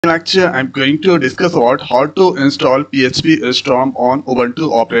lecture, I'm going to discuss about how to install PhpStorm on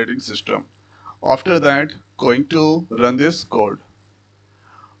Ubuntu operating system. After that, going to run this code.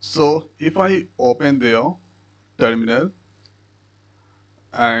 So if I open their terminal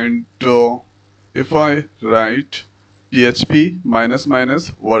and if I write php minus minus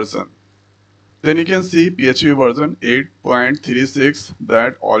version, then you can see PHP version 8.36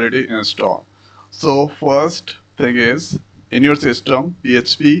 that already installed. So first thing is, in your system,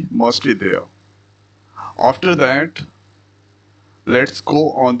 PHP must be there. After that, let's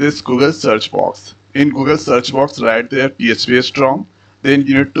go on this Google search box. In Google search box, write there PhpStorm. Then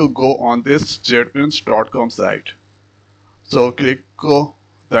you need to go on this jetprints.com site. So click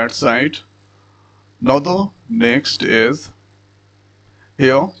that site. Now the next is,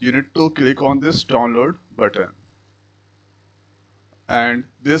 here you need to click on this download button. And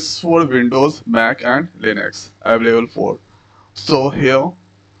this for Windows, Mac and Linux, available for. So here,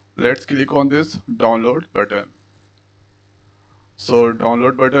 let's click on this download button. So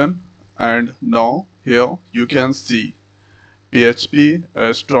download button, and now here you can see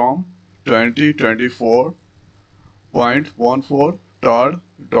PhpStorm 2024.14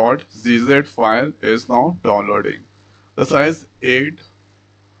 tar.gz file is now downloading. The size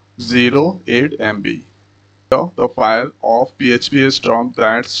 808 MB. The file of PhpStorm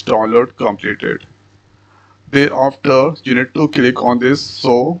that's download completed. Thereafter, you need to click on this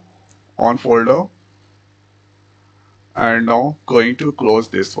show on folder, and now going to close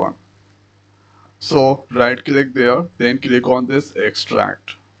this one. So right click there, then click on this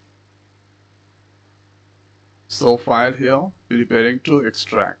extract. So file here, preparing to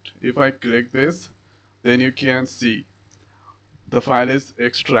extract. If I click this, then you can see the file is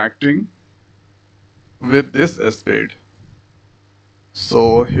extracting with this speed.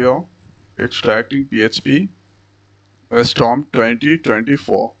 So here, extracting PhpStorm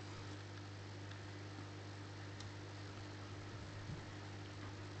 2024.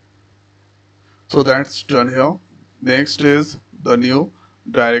 So that's done here. Next is the new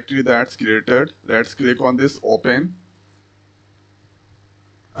directory that's created. Let's click on this open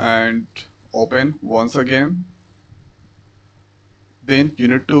and open once again. Then you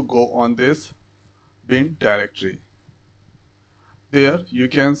need to go on this bin directory. There you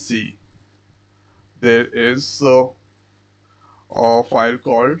can see there is a file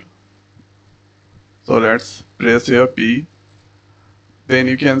called, so let's press here P. Then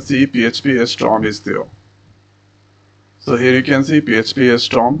you can see PhpStorm is there. So here you can see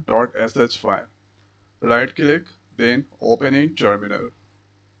phpstorm.sh file. Right click, then open in terminal.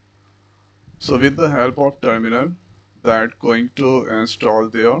 So with the help of terminal, that going to install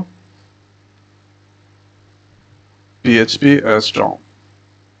there PhpStorm.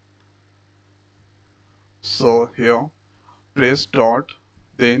 So here press dot,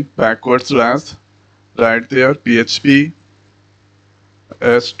 then backward slash, right there phpStorm.sh.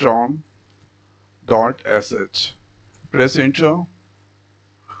 Press enter.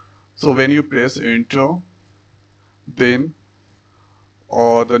 So when you press enter, then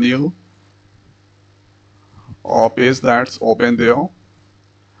the new page that's open there.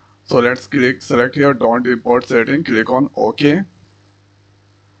 So let's select here don't import setting, click on OK.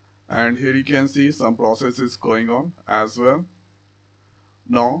 And here you can see some process is going on as well.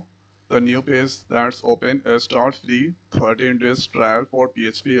 Now the new page that's open is start free 13 days trial for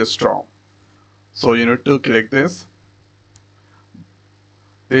PhpStorm. So you need to click this.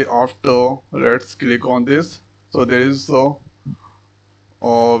 Thereafter, let's click on this. So there is a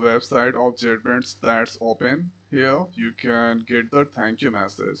website of JetBrains that's open. Here you can get the thank you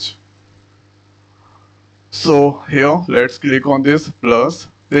message. So here let's click on this plus.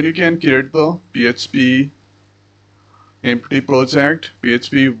 Then you can create the PHP empty project,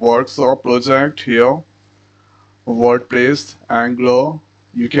 PHP workshop project here, WordPress, Angular.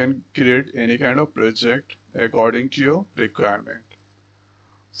 You can create any kind of project according to your requirement.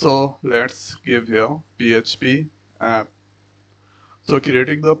 So let's give here PHP app. So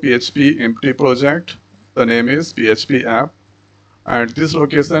creating the PHP empty project, the name is PHP app, and this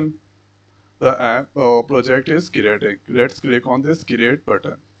location the app project is creating. Let's click on this create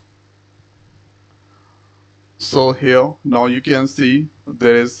button. So here now you can see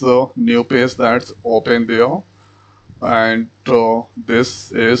there is a new page that's open there, and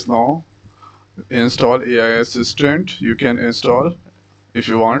this is now install AI assistant. You can install if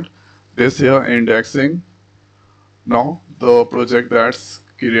you want. This here indexing. Now the project that's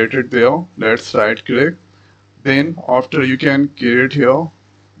created there, let's right click. Then after you can create here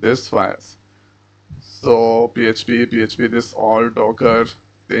this files. So PHP, this all Docker,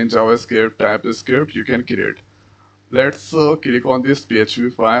 then JavaScript, TypeScript you can create. Let's click on this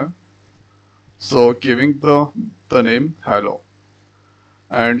PHP file. So giving the name hello,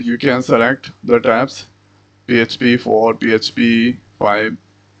 and you can select the tabs PHP 4, PHP 5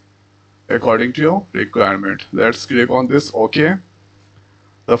 according to your requirement. Let's click on this OK.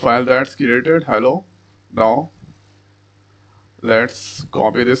 The file that's created hello. Now let's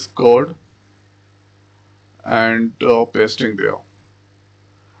copy this code and pasting there.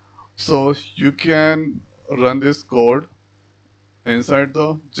 So you can run this code inside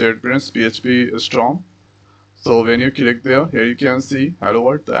the JetBrains PhpStorm. So when you click there, here you can see hello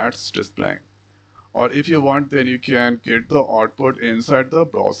world that's displaying. Or if you want, then you can get the output inside the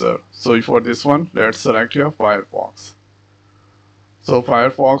browser. So for this one, let's select here Firefox. So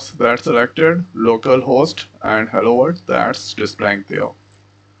Firefox, that's selected, localhost, and hello world that's displaying there.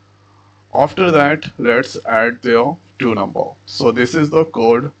 After that, let's add there to number. So this is the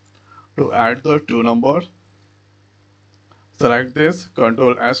code to add the to number. Select this,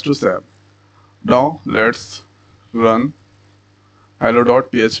 Ctrl S to save. Now let's run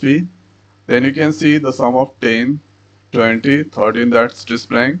hello.php. Then you can see the sum of 10, 20, 13 that's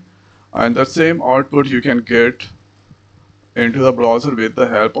displaying, and the same output you can get into the browser with the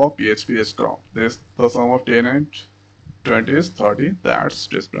help of PhpStorm. The sum of 10 and 20 is 30 that's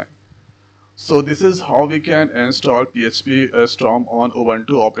displaying. So this is how we can install PhpStorm on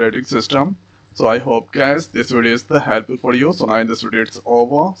Ubuntu operating system. So I hope guys this video is helpful for you. So now in this video it's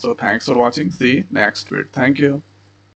over. So thanks for watching. See you next video. Thank you.